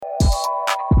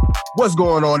What's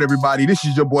going on, everybody? This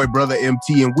is your boy, Brother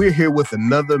MT, and we're here with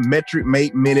another Metric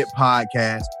Mate Minute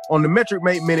podcast. On the Metric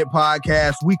Mate Minute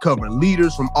podcast, we cover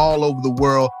leaders from all over the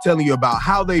world, telling you about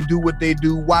how they do what they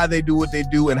do, why they do what they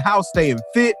do, and how staying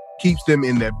fit keeps them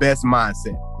in their best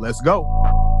mindset. Let's go.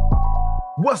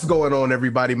 What's going on,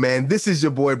 everybody, man? This is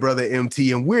your boy, Brother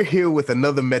MT, and we're here with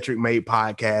another Metric Mate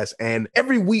podcast. And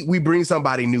every week we bring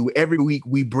somebody new. Every week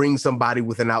we bring somebody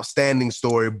with an outstanding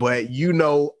story. But you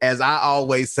know, as I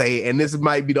always say, and this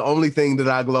might be the only thing that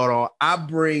I gloat on, I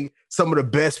bring some of the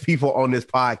best people on this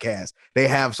podcast. They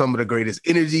have some of the greatest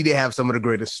energy. They have some of the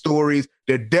greatest stories.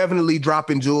 They're definitely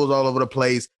dropping jewels all over the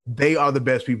place. They are the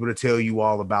best people to tell you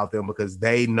all about them because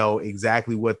they know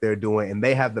exactly what they're doing and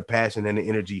they have the passion and the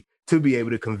energy to be able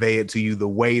to convey it to you the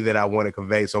way that I want to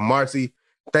convey. So Marcie,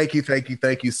 thank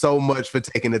you so much for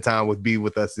taking the time to be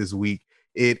with us this week.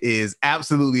 It is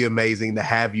absolutely amazing to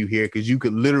have you here because you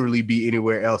could literally be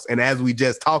anywhere else. And as we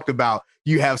just talked about,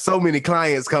 you have so many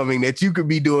clients coming that you could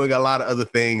be doing a lot of other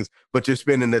things, but you're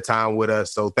spending the time with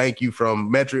us. So thank you from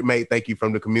Metric Mate. Thank you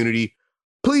from the community.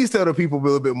 Please tell the people a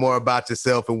little bit more about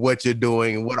yourself and what you're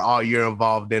doing and what all you're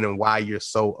involved in and why you're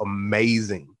so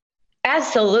amazing.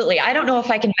 Absolutely. I don't know if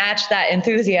I can match that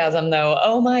enthusiasm, though.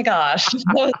 Oh, my gosh.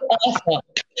 That was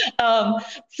awesome.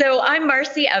 So I'm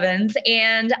Marcie Evans,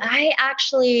 and I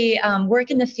actually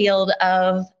work in the field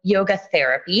of yoga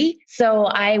therapy. So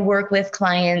I work with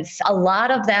clients. A lot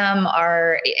of them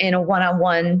are in a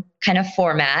one-on-one kind of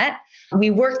format. We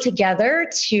work together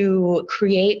to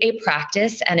create a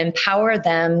practice and empower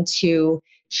them to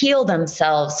heal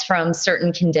themselves from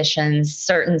certain conditions,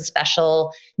 certain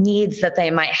special needs that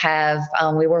they might have.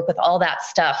 We work with all that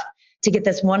stuff to get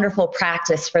this wonderful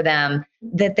practice for them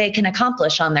that they can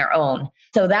accomplish on their own.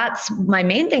 So that's my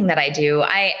main thing that I do.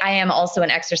 I am also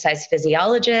an exercise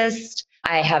physiologist.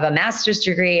 I have a master's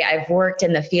degree. I've worked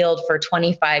in the field for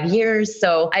 25 years.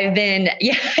 So I've been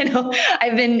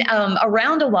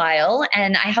around a while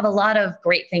and I have a lot of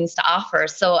great things to offer.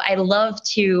 So I love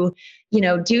to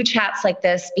do chats like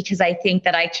this because I think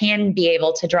that I can be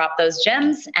able to drop those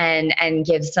gems and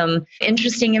give some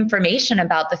interesting information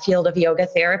about the field of yoga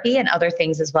therapy and other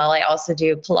things as well. I also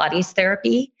do Pilates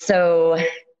therapy. So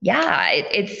yeah,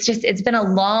 it's been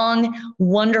a long,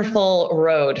 wonderful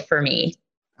road for me.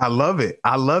 I love it.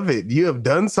 You have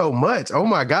done so much. Oh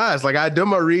my gosh. Like I done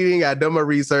my reading, I done my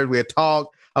research, we had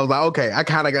talked. I was like, okay, I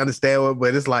kind of understand it,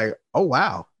 but it's like, oh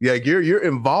wow. Yeah, you're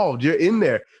involved, you're in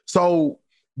there. So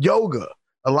yoga.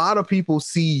 A lot of people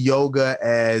see yoga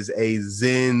as a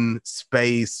Zen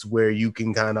space where you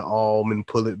can kind of and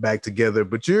pull it back together,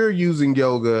 but you're using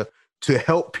yoga to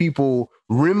help people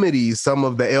remedy some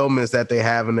of the ailments that they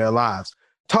have in their lives.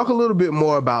 Talk a little bit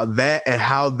more about that and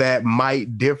how that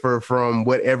might differ from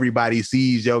what everybody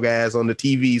sees yoga as on the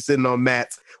TV, sitting on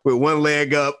mats with one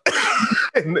leg up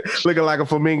and looking like a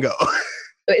flamingo.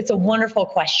 It's a wonderful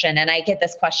question, and I get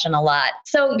this question a lot.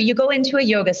 So you go into a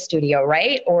yoga studio,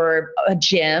 right, or a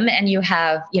gym, and you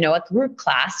have, a group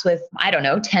class with,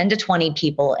 10 to 20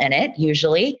 people in it,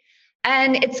 usually.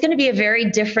 And it's going to be a very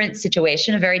different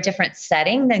situation, a very different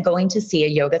setting than going to see a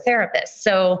yoga therapist.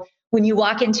 So when you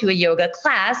walk into a yoga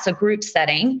class, a group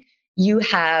setting, you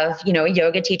have, a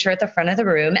yoga teacher at the front of the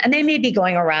room, and they may be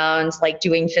going around like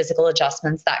doing physical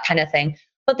adjustments, that kind of thing.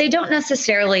 But they don't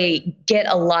necessarily get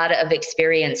a lot of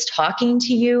experience talking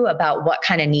to you about what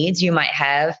kind of needs you might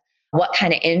have, what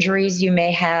kind of injuries you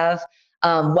may have,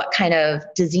 what kind of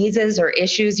diseases or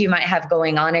issues you might have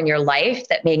going on in your life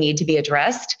that may need to be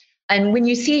addressed. And when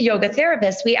you see a yoga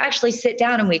therapist, we actually sit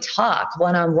down and we talk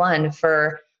one-on-one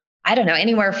for,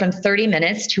 anywhere from 30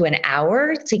 minutes to an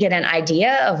hour to get an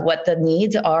idea of what the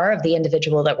needs are of the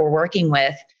individual that we're working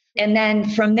with. And then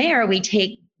from there, we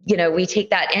take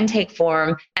that intake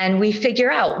form and we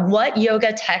figure out what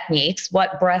yoga techniques,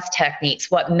 what breath techniques,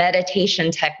 what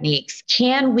meditation techniques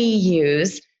can we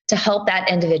use to help that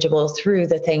individual through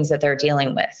the things that they're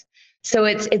dealing with. So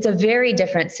it's a very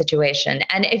different situation.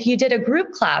 And if you did a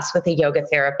group class with a yoga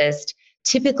therapist,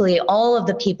 typically all of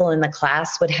the people in the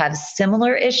class would have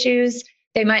similar issues.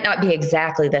 They might not be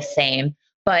exactly the same,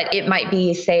 but it might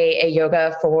be, say, a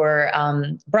yoga for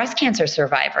breast cancer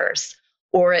survivors.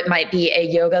 Or it might be a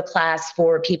yoga class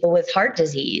for people with heart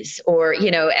disease, or,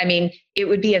 it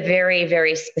would be a very,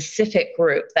 very specific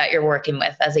group that you're working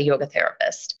with as a yoga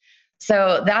therapist.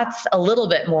 So that's a little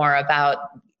bit more about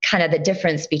kind of the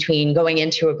difference between going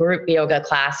into a group yoga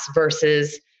class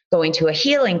versus going to a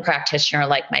healing practitioner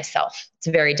like myself. It's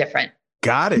very different.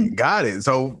 Got it.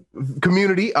 So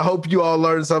community, I hope you all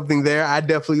learned something there. I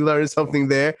definitely learned something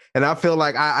there. And I feel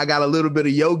like I got a little bit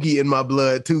of yogi in my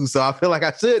blood too. So I feel like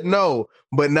I should know,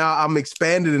 but now I'm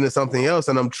expanded into something else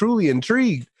and I'm truly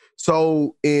intrigued.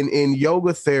 So in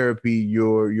yoga therapy,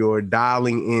 you're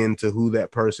dialing into who that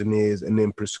person is and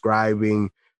then prescribing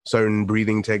certain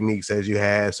breathing techniques as you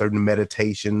have, certain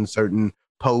meditations, certain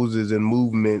poses and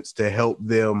movements to help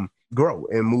them grow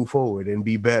and move forward and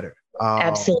be better.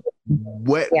 Absolutely.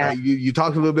 You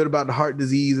talked a little bit about the heart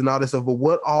disease and all this stuff, but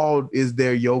what all is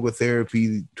there yoga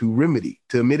therapy to remedy,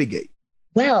 to mitigate?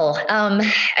 Well,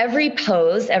 every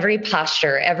pose, every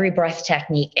posture, every breath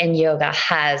technique in yoga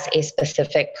has a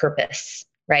specific purpose,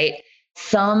 right?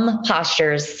 Some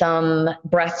postures, some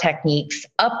breath techniques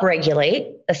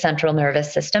upregulate the central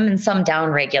nervous system and some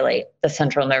downregulate the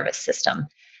central nervous system.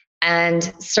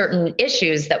 And certain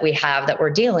issues that we have that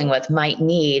we're dealing with might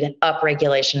need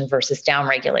upregulation versus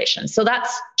downregulation. So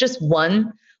that's just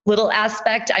one little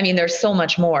aspect. I mean, there's so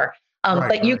much more.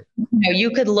 But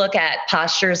you could look at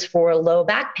postures for low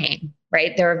back pain,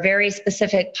 right? There are very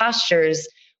specific postures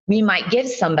we might give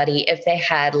somebody if they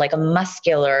had like a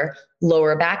muscular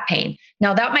lower back pain.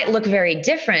 Now that might look very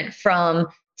different from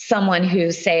someone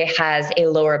who, say, has a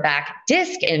lower back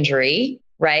disc injury,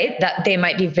 right? That they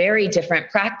might be very different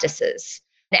practices.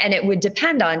 And it would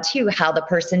depend on too how the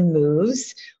person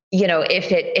moves. You know,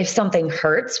 if something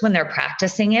hurts when they're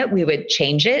practicing it, we would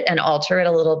change it and alter it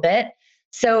a little bit.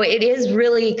 So it is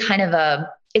really kind of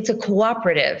it's a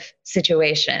cooperative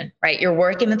situation, right? You're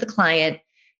working with the client,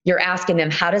 you're asking them,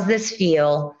 how does this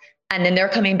feel? And then they're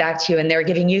coming back to you and they're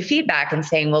giving you feedback and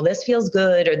saying, well, this feels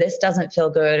good, or this doesn't feel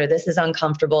good, or this is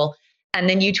uncomfortable. And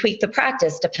then you tweak the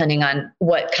practice depending on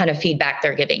what kind of feedback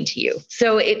they're giving to you.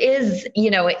 So it is,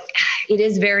 it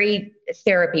is very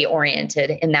therapy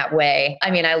oriented in that way.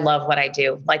 I mean, I love what I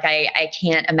do. Like I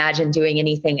can't imagine doing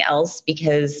anything else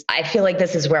because I feel like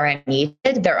this is where I'm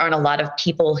needed. There aren't a lot of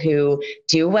people who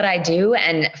do what I do.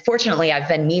 And fortunately, I've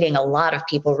been meeting a lot of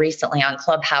people recently on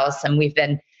Clubhouse, and we've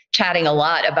been chatting a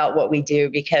lot about what we do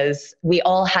because we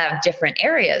all have different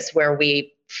areas where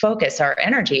we focus our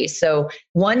energy. So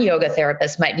one yoga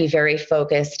therapist might be very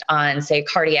focused on, say,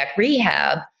 cardiac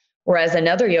rehab, whereas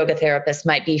another yoga therapist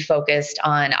might be focused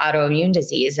on autoimmune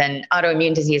disease. And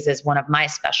autoimmune disease is one of my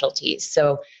specialties.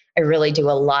 So I really do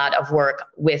a lot of work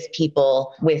with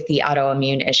people with the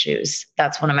autoimmune issues.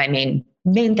 That's one of my main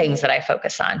things that I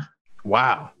focus on.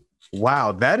 Wow.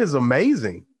 That is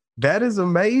amazing.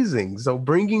 So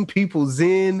bringing people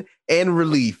zen and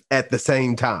relief at the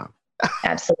same time.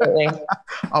 Absolutely.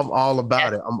 I'm all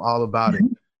about it.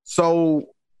 So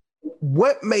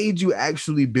what made you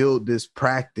actually build this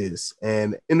practice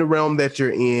and in the realm that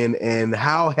you're in, and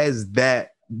how has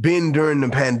that been during the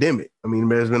pandemic? I mean,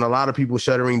 there's been a lot of people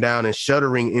shuttering down and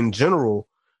shuttering in general.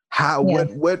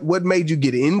 What made you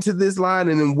get into this line,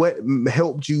 and then what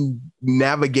helped you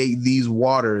navigate these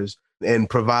waters and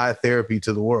provide therapy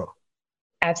to the world?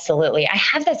 Absolutely. I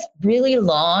have this really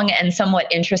long and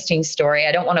somewhat interesting story.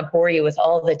 I don't want to bore you with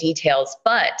all the details,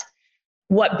 but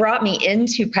what brought me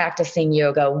into practicing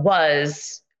yoga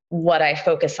was what I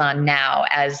focus on now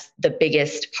as the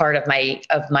biggest part of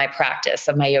my practice,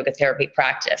 of my yoga therapy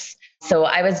practice. So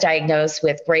I was diagnosed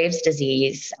with Graves'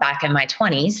 disease back in my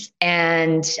 20s.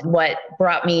 And what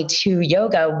brought me to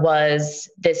yoga was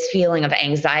this feeling of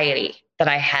anxiety that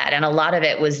I had. And a lot of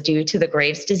it was due to the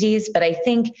Graves' disease, but I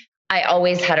think I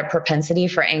always had a propensity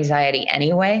for anxiety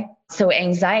anyway. So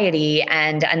anxiety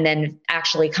and then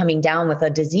actually coming down with a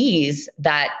disease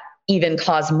that even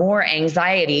caused more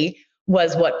anxiety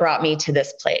was what brought me to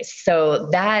this place. So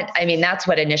that's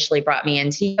what initially brought me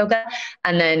into yoga.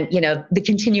 And then, the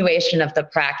continuation of the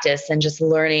practice and just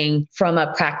learning from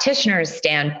a practitioner's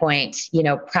standpoint,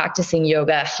 practicing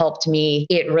yoga helped me.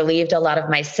 It relieved a lot of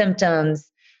my symptoms.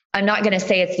 I'm not going to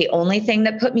say it's the only thing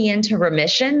that put me into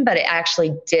remission, but it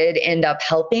actually did end up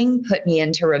helping put me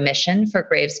into remission for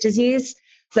Graves' disease.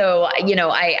 So,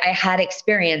 I had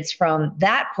experience from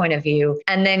that point of view,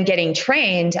 and then getting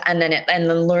trained and then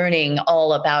learning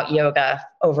all about yoga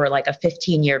over like a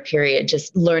 15-year period,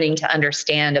 just learning to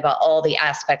understand about all the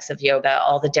aspects of yoga,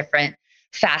 all the different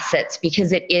facets,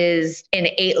 because it is an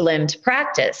 8-limbed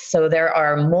practice. So there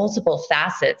are multiple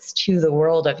facets to the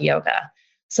world of yoga.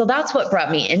 So that's what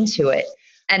brought me into it.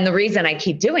 And the reason I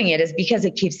keep doing it is because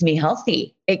it keeps me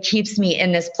healthy. It keeps me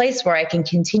in this place where I can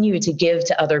continue to give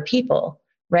to other people,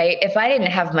 right? If I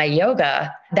didn't have my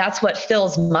yoga, that's what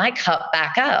fills my cup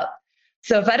back up.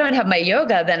 So if I don't have my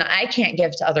yoga, then I can't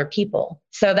give to other people.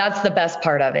 So that's the best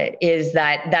part of it, is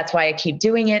that's why I keep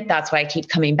doing it. That's why I keep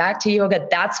coming back to yoga.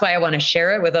 That's why I want to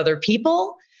share it with other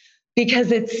people,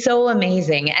 because it's so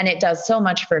amazing and it does so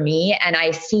much for me, and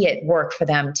I see it work for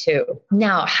them too.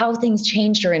 Now, how things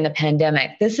changed during the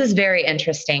pandemic. This is very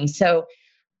interesting. So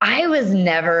I was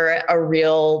never a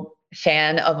real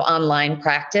fan of online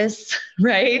practice,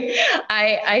 right?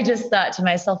 I just thought to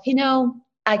myself,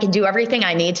 I can do everything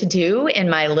I need to do in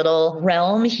my little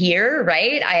realm here,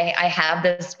 right? I have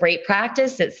this great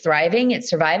practice. It's thriving, it's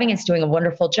surviving, it's doing a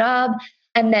wonderful job.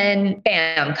 And then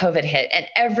bam, COVID hit and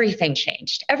everything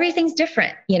changed. Everything's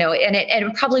different, and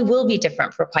it probably will be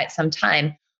different for quite some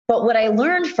time. But what I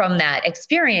learned from that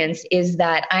experience is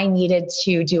that I needed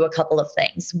to do a couple of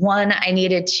things. One, I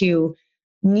needed to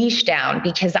niche down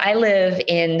because I live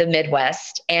in the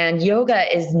Midwest and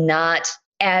yoga is not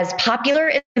as popular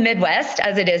in the Midwest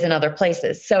as it is in other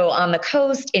places. So on the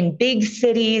coast, in big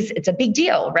cities, it's a big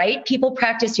deal, right? People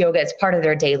practice yoga. It's part of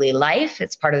their daily life.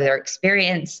 It's part of their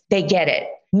experience. They get it.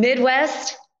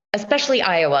 Midwest, especially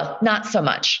Iowa, not so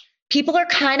much. People are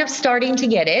kind of starting to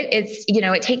get it. It's,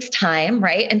 it takes time,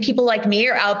 right? And people like me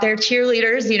are out there,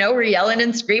 cheerleaders, we're yelling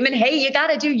and screaming, hey, you got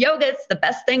to do yoga. It's the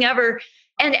best thing ever.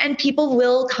 And people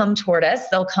will come toward us.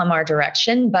 They'll come our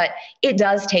direction, but it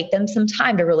does take them some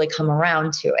time to really come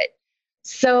around to it.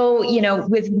 So,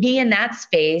 with me in that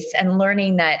space and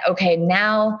learning that, okay,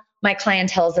 now my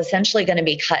clientele is essentially going to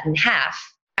be cut in half.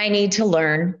 I need to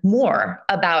learn more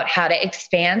about how to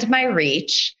expand my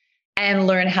reach and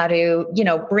learn how to,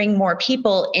 bring more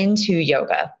people into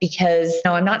yoga because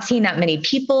I'm not seeing that many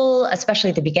people, especially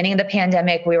at the beginning of the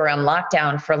pandemic. We were on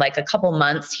lockdown for like a couple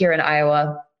months here in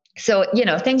Iowa. So,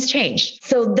 things changed.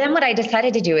 So then what I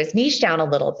decided to do is niche down a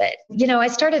little bit. I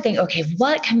started thinking, okay,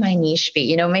 what can my niche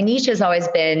be? My niche has always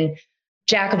been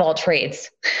jack of all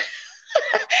trades.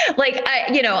 Like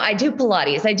I do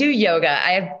Pilates, I do yoga,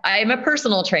 I'm a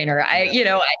personal trainer. I do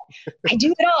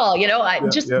it all,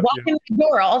 walk in the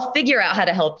door, I'll figure out how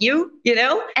to help you,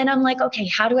 and I'm like, okay,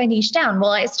 how do I niche down?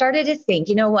 Well, I started to think,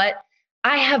 what?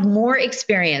 I have more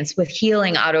experience with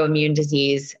healing autoimmune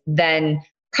disease than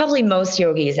probably most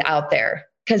yogis out there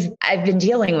because I've been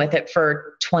dealing with it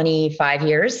for 25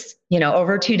 years,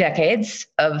 over 2 decades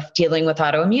of dealing with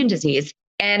autoimmune disease.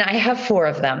 And I have 4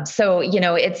 of them. So,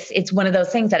 it's one of those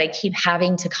things that I keep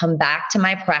having to come back to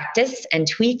my practice and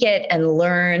tweak it and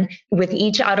learn with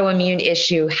each autoimmune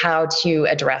issue how to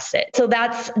address it. So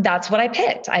that's what I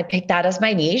picked. I picked that as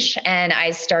my niche. And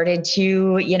I started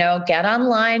to, get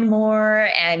online more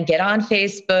and get on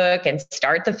Facebook and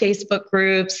start the Facebook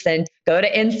groups and go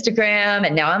to Instagram.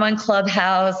 And now I'm on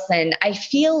Clubhouse. And I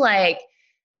feel like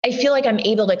I'm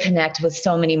able to connect with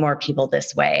so many more people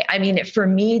this way. I mean, for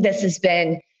me, it's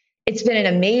been an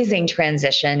amazing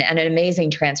transition and an amazing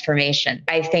transformation.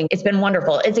 I think it's been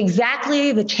wonderful. It's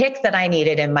exactly the kick that I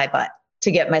needed in my butt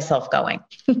to get myself going.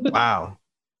 Wow.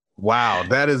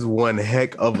 That is one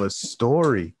heck of a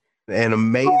story, and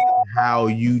amazing how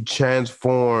you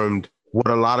transformed what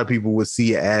a lot of people would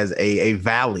see as a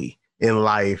valley in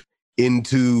life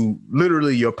into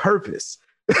literally your purpose.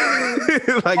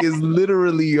 Like it's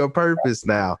literally your purpose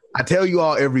now. I tell you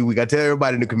all every week, I tell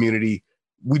everybody in the community,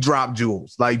 we drop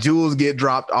jewels. Like jewels get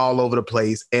dropped all over the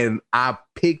place. And I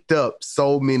picked up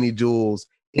so many jewels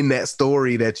in that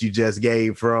story that you just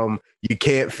gave from you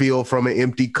can't feel from an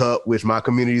empty cup, which my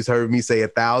community's heard me say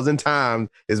 1,000 times.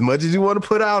 As much as you want to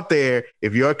put out there,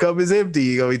 if your cup is empty,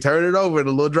 you're going to turn it over and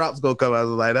the little drops going to come out. I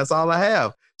was like, that's all I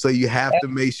have. So you have to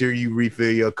make sure you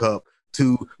refill your cup.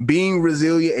 To being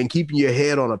resilient and keeping your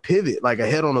head on a pivot, like a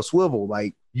head on a swivel.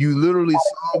 Like you literally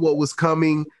saw what was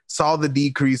coming, saw the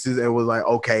decreases and was like,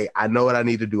 okay, I know what I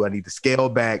need to do. I need to scale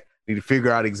back, I need to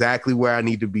figure out exactly where I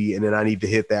need to be. And then I need to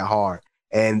hit that hard.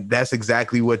 And that's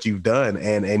exactly what you've done.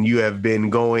 And you have been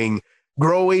growing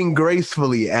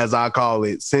gracefully, as I call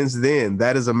it, since then.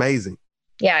 That is amazing.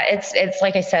 Yeah, it's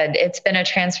like I said, it's been a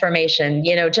transformation,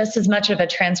 just as much of a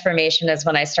transformation as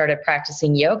when I started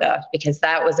practicing yoga, because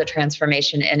that was a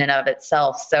transformation in and of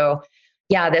itself. So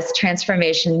yeah, this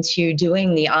transformation to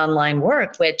doing the online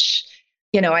work, which,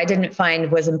 I didn't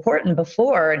find was important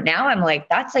before. Now I'm like,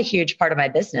 that's a huge part of my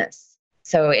business.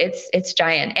 So it's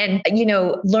giant. And,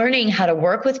 learning how to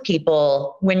work with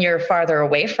people when you're farther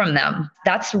away from them,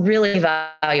 that's really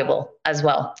valuable as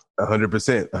well.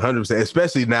 100%,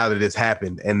 especially now that it's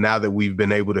happened. And now that we've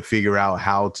been able to figure out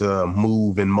how to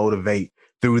move and motivate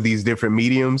through these different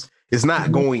mediums, it's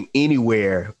not going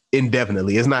anywhere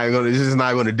indefinitely. It's just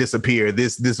not going to disappear.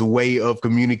 This way of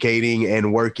communicating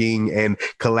and working and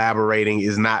collaborating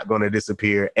is not going to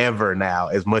disappear ever now,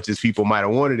 as much as people might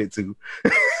have wanted it to.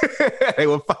 They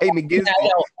were fighting against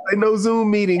it. Like, no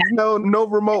Zoom meetings, no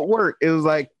remote work. It was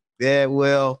like, yeah,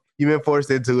 well, you've been forced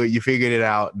into it. You figured it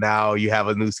out. Now you have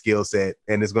a new skill set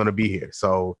and it's going to be here.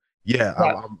 So yeah.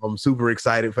 I'm super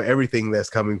excited for everything that's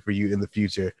coming for you in the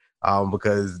future,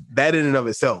 because that in and of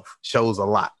itself shows a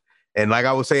lot. And like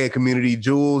I was saying, community,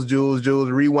 jewels,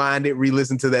 rewind it,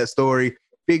 re-listen to that story.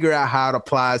 figure out how it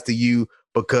applies to you,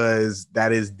 because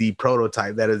that is the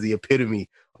prototype. That is the epitome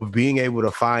of being able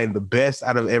to find the best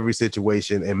out of every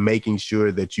situation and making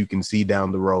sure that you can see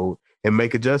down the road and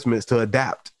make adjustments to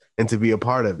adapt and to be a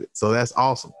part of it. So that's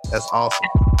awesome. That's awesome.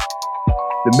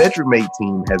 The Metric Mate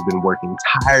team has been working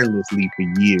tirelessly for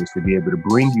years to be able to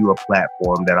bring you a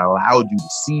platform that allowed you to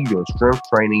see your strength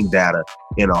training data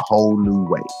in a whole new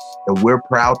way. And we're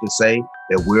proud to say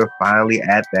that we're finally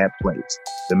at that place.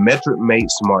 The Metric Mate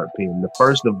Smart Pen, the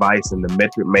first device in the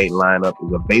Metric Mate lineup,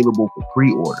 is available for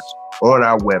pre-orders on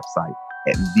our website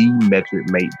at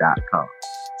themetricmate.com.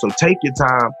 So take your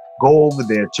time, go over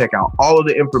there, check out all of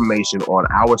the information on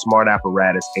our smart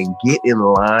apparatus, and get in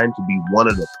line to be one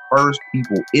of the first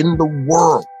people in the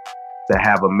world to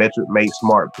have a Metric Mate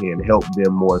Smart Pen help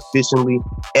them more efficiently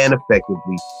and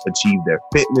effectively achieve their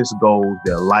fitness goals,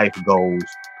 their life goals.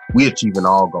 We're achieving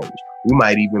all goals. We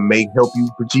might even help you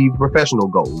achieve professional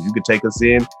goals. You could take us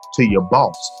in to your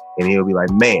boss and he'll be like,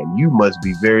 man, you must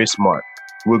be very smart.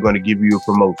 We're going to give you a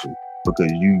promotion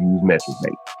because you use Metric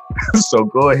Mate. So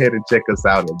go ahead and check us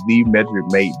out at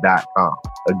themetricmate.com.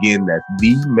 Again, that's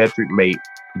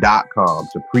themetricmate.com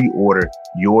to pre-order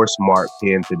your smart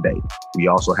pen today. We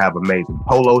also have amazing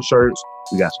polo shirts.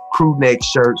 We got some crew neck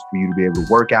shirts for you to be able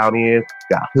to work out in. We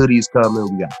got hoodies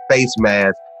coming. We got face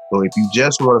masks. So if you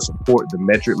just want to support the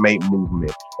Metric Mate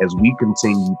movement as we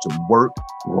continue to work,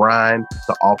 grind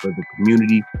to offer the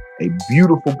community a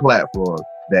beautiful platform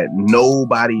that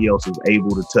nobody else is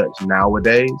able to touch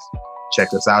nowadays,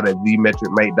 check us out at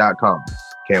themetricmate.com.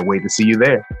 Can't wait to see you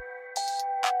there.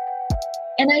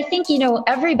 And I think,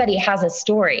 everybody has a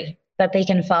story that they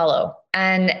can follow.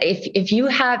 And if you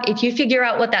figure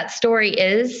out what that story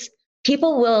is,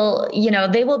 people will,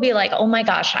 they will be like, oh my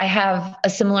gosh, I have a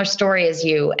similar story as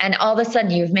you. And all of a sudden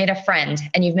you've made a friend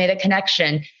and you've made a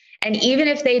connection. And even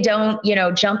if they don't,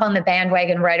 jump on the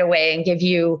bandwagon right away and give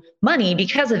you money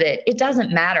because of it, it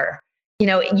doesn't matter.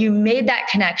 You made that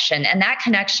connection, and that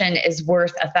connection is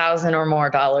worth $1,000 or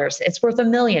more. It's worth $1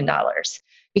 million,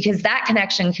 because that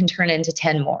connection can turn into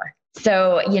 10 more.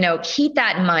 So, keep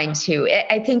that in mind too.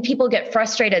 I think people get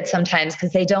frustrated sometimes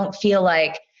because they don't feel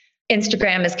like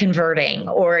Instagram is converting,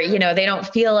 or, they don't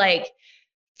feel like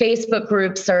Facebook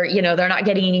groups are, they're not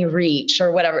getting any reach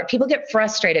or whatever. People get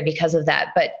frustrated because of that.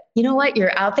 But you know what?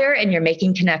 You're out there and you're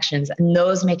making connections, and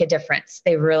those make a difference.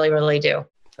 They really, really do.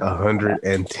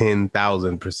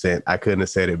 110,000%. I couldn't have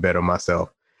said it better myself.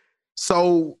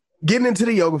 So getting into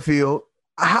the yoga field,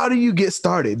 how do you get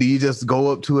started? Do you just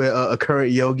go up to a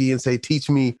current yogi and say,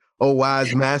 teach me, oh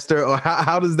wise master? Or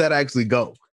how does that actually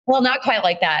go? Well, not quite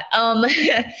like that.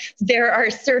 There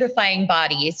are certifying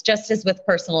bodies, just as with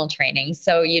personal training.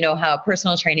 So you know how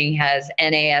personal training has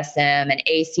NASM and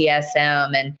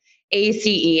ACSM and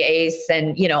ACE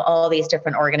and, all these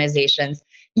different organizations.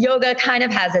 Yoga kind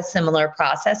of has a similar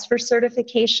process for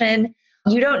certification.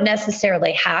 You don't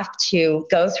necessarily have to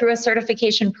go through a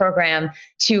certification program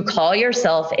to call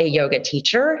yourself a yoga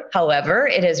teacher. However,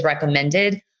 it is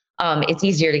recommended. It's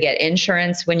easier to get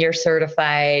insurance when you're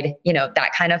certified,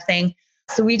 that kind of thing.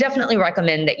 So we definitely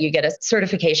recommend that you get a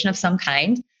certification of some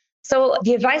kind. So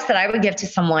the advice that I would give to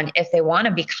someone, if they want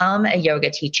to become a yoga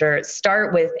teacher,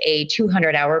 start with a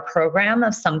 200-hour program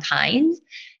of some kind.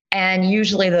 And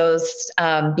usually those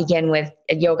begin with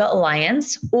a Yoga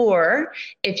Alliance, or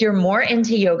if you're more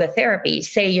into yoga therapy,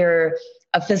 say you're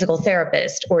a physical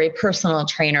therapist or a personal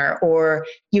trainer, or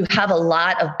you have a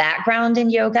lot of background in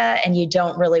yoga and you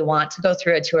don't really want to go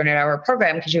through a 200-hour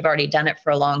program because you've already done it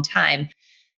for a long time,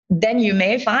 then you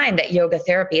may find that yoga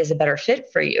therapy is a better fit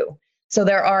for you. So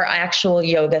there are actual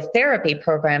yoga therapy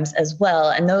programs as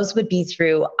well, and those would be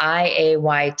through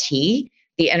IAYT,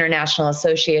 the International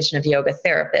Association of Yoga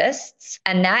Therapists.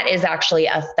 And that is actually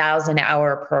a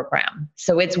 1,000-hour program.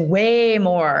 So it's way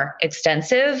more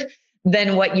extensive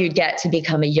than what you'd get to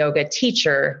become a yoga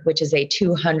teacher, which is a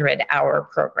 200-hour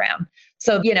program.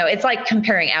 So, it's like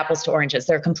comparing apples to oranges.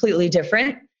 They're completely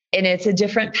different, and it's a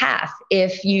different path.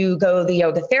 If you go the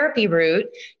yoga therapy route,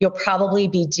 you'll probably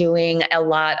be doing a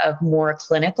lot of more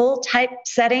clinical type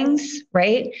settings,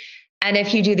 right? And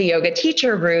if you do the yoga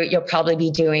teacher route, you'll probably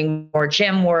be doing more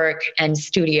gym work and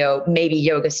studio, maybe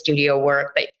yoga studio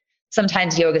work. But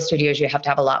sometimes yoga studios, you have to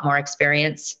have a lot more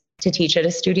experience to teach at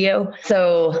a studio.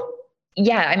 So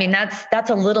yeah, that's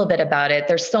a little bit about it.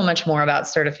 There's so much more about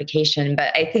certification,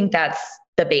 but I think that's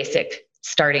the basic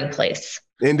starting place.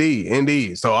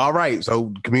 Indeed. So, all right.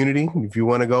 So community, if you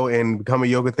want to go and become a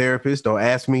yoga therapist, don't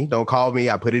ask me, don't call me.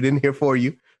 I put it in here for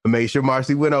you, but make sure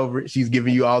Marcie went over it. She's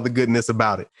giving you all the goodness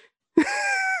about it.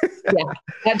 Yeah,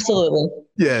 absolutely.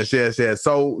 Yes, yes, yes.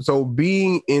 So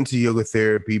being into yoga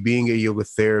therapy, being a yoga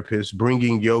therapist,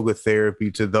 bringing yoga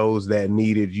therapy to those that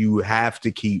need it, you have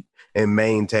to keep and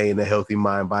maintain a healthy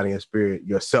mind, body, and spirit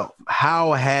yourself.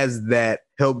 How has that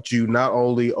helped you not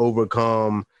only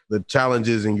overcome the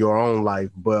challenges in your own life,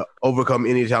 but overcome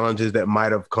any challenges that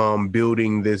might have come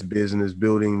building this business,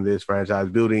 building this franchise,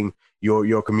 building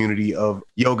your community of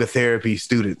yoga therapy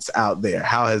students out there?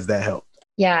 How has that helped?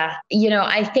 Yeah.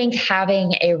 I think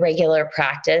having a regular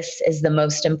practice is the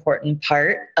most important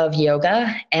part of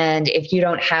yoga. And if you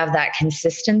don't have that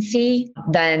consistency,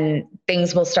 then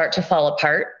things will start to fall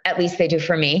apart. At least they do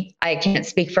for me. I can't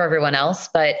speak for everyone else,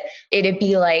 but it'd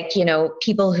be like,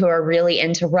 people who are really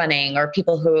into running or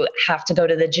people who have to go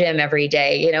to the gym every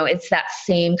day. It's that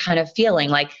same kind of feeling.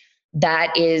 Like,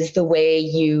 that is the way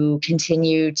you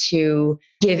continue to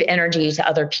give energy to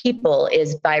other people,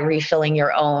 is by refilling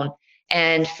your own.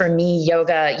 And for me,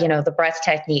 yoga, the breath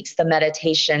techniques, the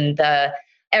meditation,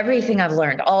 everything I've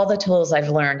learned, all the tools I've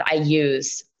learned, I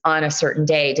use on a certain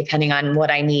day, depending on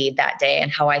what I need that day and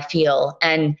how I feel.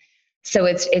 And so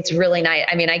it's really nice.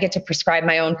 I mean, I get to prescribe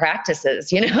my own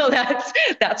practices,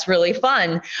 that's really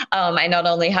fun. I not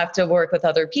only have to work with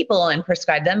other people and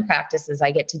prescribe them practices,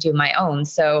 I get to do my own.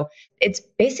 So it's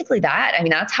basically that. I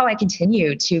mean, that's how I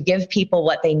continue to give people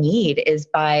what they need, is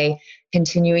by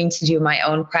continuing to do my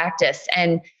own practice.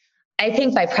 And I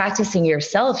think by practicing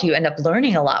yourself, you end up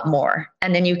learning a lot more.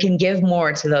 And then you can give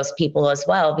more to those people as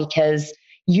well, because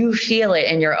you feel it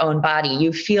in your own body.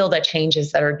 You feel the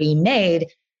changes that are being made.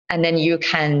 And then you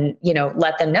can,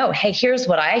 let them know, hey, here's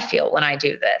what I feel when I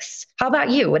do this. How about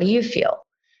you? What do you feel?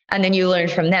 And then you learn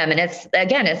from them. And it's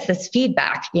this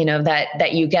feedback,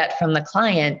 that you get from the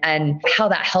client, and how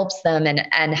that helps them,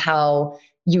 and how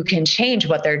you can change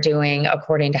what they're doing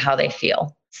according to how they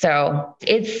feel. So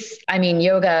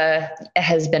yoga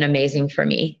has been amazing for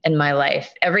me in my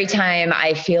life. Every time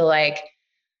I feel like,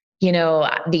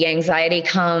 the anxiety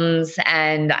comes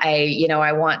and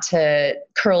I want to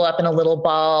curl up in a little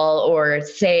ball, or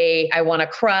say I want to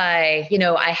cry,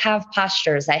 I have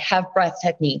postures, I have breath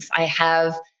techniques, I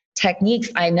have techniques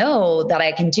I know that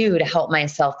I can do to help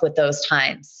myself with those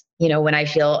times, when I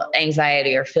feel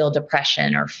anxiety or feel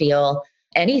depression or feel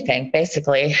anything.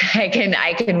 Basically,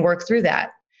 I can work through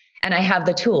that. And I have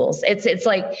the tools. It's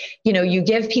like, you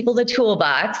give people the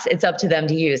toolbox, it's up to them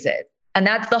to use it. And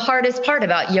that's the hardest part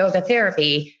about yoga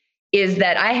therapy, is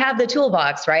that I have the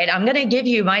toolbox, right? I'm going to give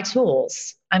you my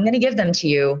tools. I'm going to give them to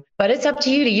you, but it's up to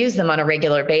you to use them on a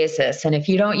regular basis. And if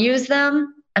you don't use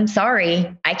them, I'm sorry,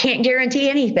 I can't guarantee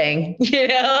anything.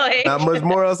 Not much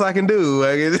more else I can do.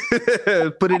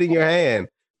 Put it in your hand.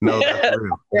 No, that's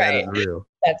real. Right. That is real.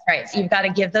 That's right. So you've got to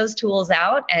give those tools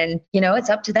out, and it's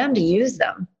up to them to use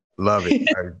them. Love it.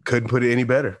 I couldn't put it any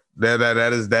better.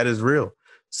 That is real.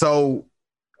 So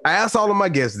I asked all of my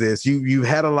guests this. You've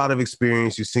had a lot of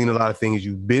experience. You've seen a lot of things.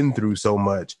 You've been through so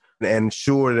much, and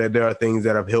sure that there are things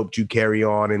that have helped you carry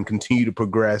on and continue to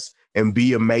progress and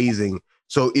be amazing.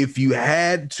 So if you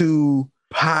had to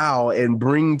pile and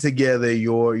bring together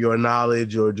your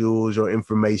knowledge, your jewels, your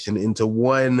information into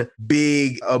one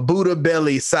big Buddha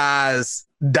belly size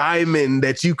diamond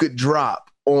that you could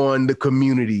drop on the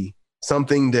community,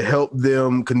 something to help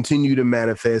them continue to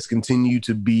manifest, continue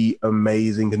to be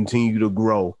amazing, continue to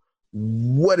grow,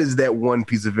 what is that one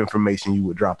piece of information you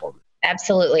would drop on them?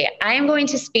 Absolutely. I am going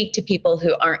to speak to people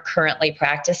who aren't currently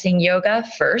practicing yoga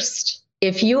first.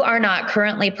 If you are not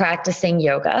currently practicing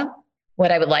yoga,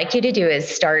 what I would like you to do is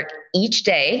start each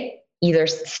day, either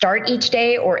start each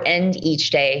day or end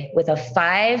each day with a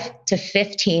 5 to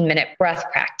 15 minute breath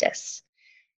practice.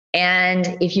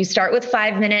 And if you start with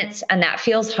 5 minutes and that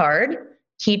feels hard,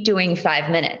 keep doing 5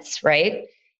 minutes, right?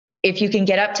 If you can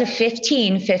get up to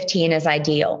 15 is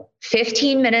ideal.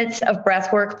 15 minutes of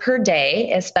breath work per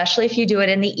day, especially if you do it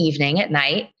in the evening at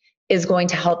night, is going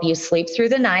to help you sleep through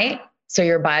the night so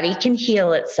your body can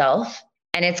heal itself,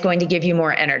 and it's going to give you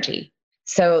more energy.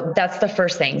 So that's the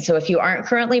first thing. So if you aren't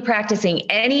currently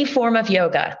practicing any form of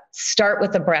yoga, start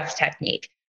with the breath technique,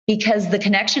 because the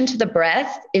connection to the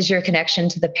breath is your connection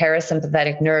to the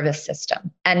parasympathetic nervous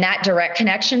system. And that direct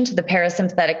connection to the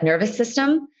parasympathetic nervous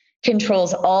system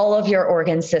controls all of your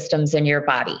organ systems in your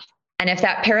body. And if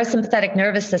that parasympathetic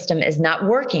nervous system is not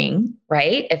working,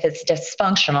 right, if it's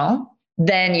dysfunctional,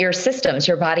 then your systems,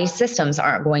 your body's systems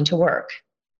aren't going to work.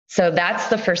 So that's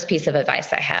the first piece of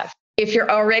advice I have. If you're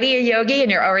already a yogi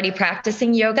and you're already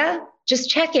practicing yoga,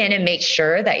 just check in and make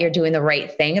sure that you're doing the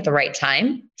right thing at the right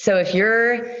time. So if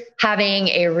you're having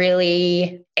a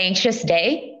really anxious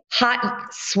day, hot,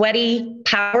 sweaty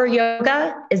power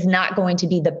yoga is not going to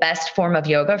be the best form of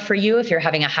yoga for you if you're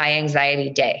having a high anxiety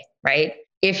day, right?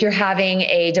 If you're having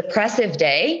a depressive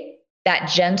day, that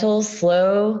gentle,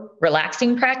 slow,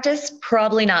 relaxing practice,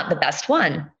 probably not the best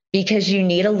one because you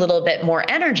need a little bit more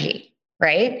energy,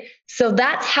 right? So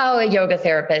that's how a yoga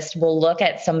therapist will look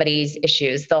at somebody's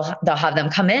issues. They'll have them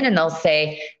come in and they'll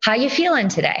say, how you feeling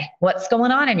today? What's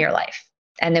going on in your life?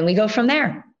 And then we go from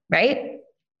there, right?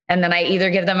 And then I either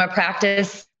give them a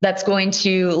practice that's going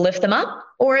to lift them up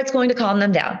or it's going to calm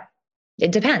them down.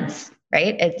 It depends,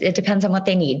 right? It depends on what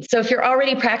they need. So if you're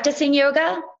already practicing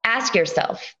yoga, ask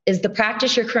yourself, is the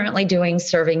practice you're currently doing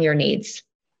serving your needs?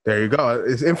 There you go.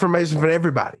 It's information for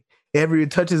everybody.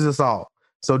 It touches us all.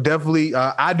 So definitely,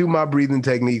 I do my breathing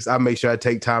techniques. I make sure I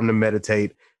take time to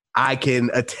meditate. I can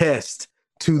attest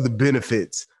to the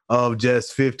benefits of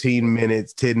just 15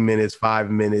 minutes, 10 minutes, 5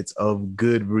 minutes of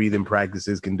good breathing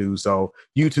practices can do. So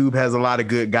YouTube has a lot of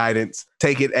good guidance.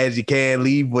 Take it as you can,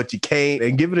 leave what you can't,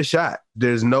 and give it a shot.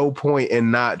 There's no point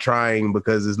in not trying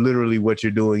because it's literally what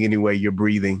you're doing anyway. You're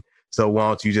breathing. So why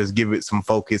don't you just give it some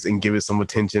focus and give it some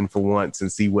attention for once and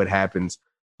see what happens.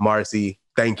 Marcie,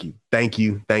 thank you. Thank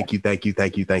you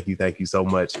so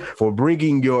much for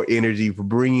bringing your energy, for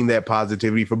bringing that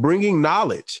positivity, for bringing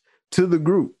knowledge to the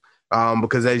group.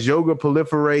 Because as yoga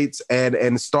proliferates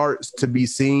and starts to be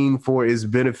seen for its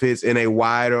benefits in a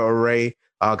wider array,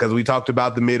 because we talked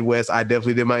about the Midwest, I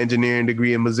definitely did my engineering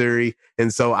degree in Missouri.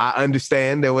 And so I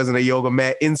understand there wasn't a yoga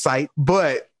mat in sight,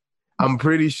 but I'm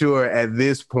pretty sure at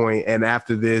this point and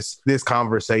after this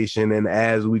conversation and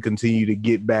as we continue to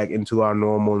get back into our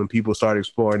normal and people start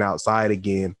exploring outside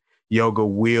again, yoga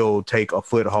will take a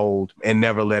foothold and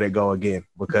never let it go again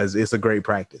because it's a great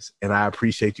practice. And I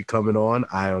appreciate you coming on.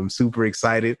 I am super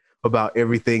excited about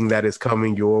everything that is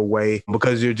coming your way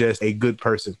because you're just a good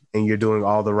person and you're doing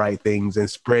all the right things and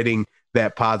spreading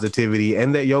that positivity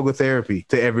and that yoga therapy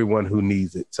to everyone who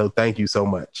needs it. So thank you so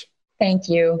much. Thank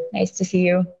you. Nice to see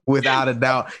you. Without a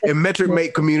doubt. And Metric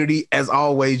Mate community, as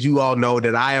always, you all know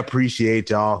that I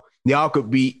appreciate y'all. Y'all could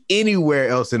be anywhere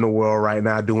else in the world right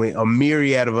now doing a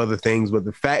myriad of other things, but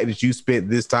the fact that you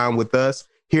spent this time with us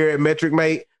here at Metric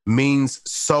Mate means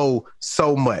so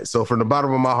much. So from the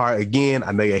bottom of my heart, again,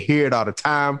 I know you hear it all the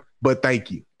time, but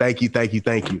thank you.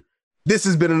 This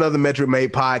has been another Metric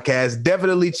Mate podcast.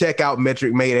 Definitely check out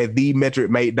Metric Mate at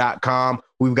themetricmate.com.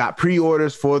 We've got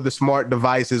pre-orders for the smart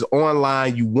devices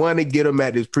online. You want to get them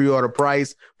at this pre-order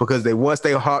price because once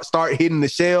they start hitting the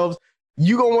shelves,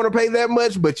 you don't want to pay that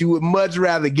much, but you would much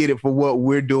rather get it for what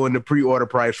we're doing the pre-order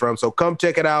price from. So come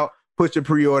check it out, put your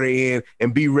pre-order in,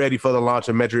 and be ready for the launch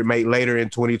of Metric Mate later in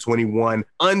 2021.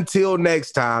 Until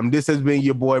next time, this has been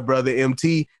your boy, Brother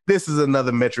MT. This is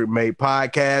another Metric Mate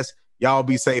podcast. Y'all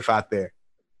be safe out there.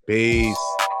 Peace.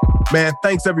 Man,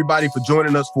 thanks everybody for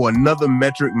joining us for another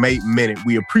Metric Mate Minute.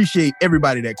 We appreciate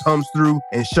everybody that comes through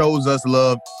and shows us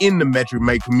love in the Metric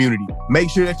Mate community. Make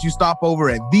sure that you stop over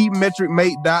at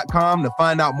themetricmate.com to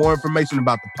find out more information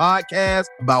about the podcast,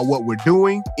 about what we're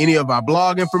doing, any of our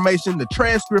blog information, the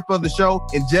transcript of the show,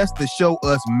 and just to show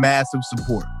us massive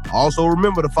support. Also,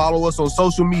 remember to follow us on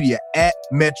social media at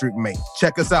Metric Mate.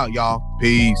 Check us out, y'all.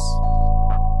 Peace.